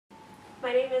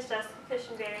My name is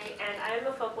Cushenberry, and I am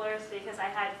a folklorist because I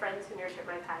had friends who nurtured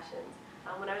my passions.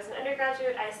 When I was an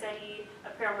undergraduate, I studied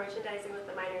apparel merchandising with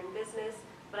a minor in business,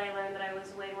 but I learned that I was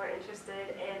way more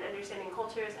interested in understanding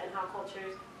cultures and how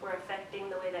cultures were affecting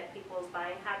the way that people's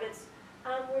buying habits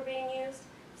were being used.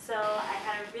 So I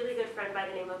had a really good friend by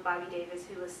the name of Bobby Davis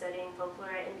who was studying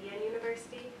folklore at Indiana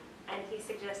University, and he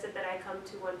suggested that I come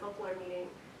to one folklore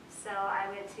meeting. So I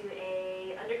went to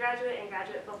a undergraduate and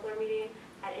graduate folklore meeting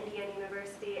at Indiana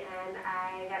University, and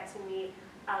I got to meet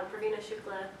Pravina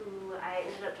Shukla, who I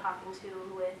ended up talking to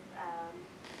with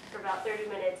for about 30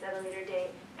 minutes at a later date,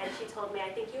 and she told me,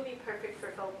 I think you'll be perfect for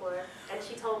folklore, and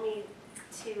she told me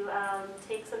to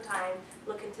take some time,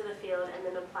 look into the field, and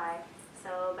then apply.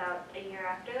 So about a year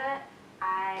after that,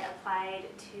 I applied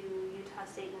to Utah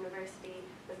State University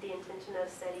with the intention of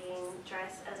studying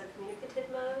dress as a communicative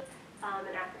mode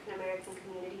in African American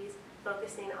communities,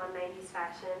 focusing on 90s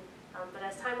fashion. But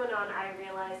as time went on, I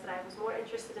realized that I was more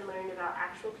interested in learning about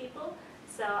actual people,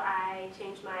 so I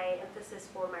changed my emphasis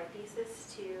for my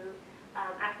thesis to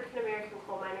African American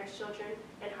coal miners' children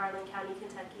in Harlan County,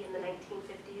 Kentucky in the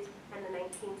 1950s and the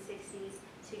 1960s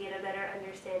to get a better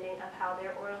understanding of how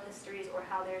their oral histories or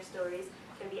how their stories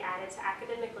can be added to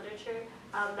academic literature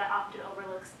that often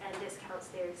overlooks and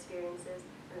discounts their experiences,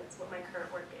 and that's what my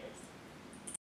current work is.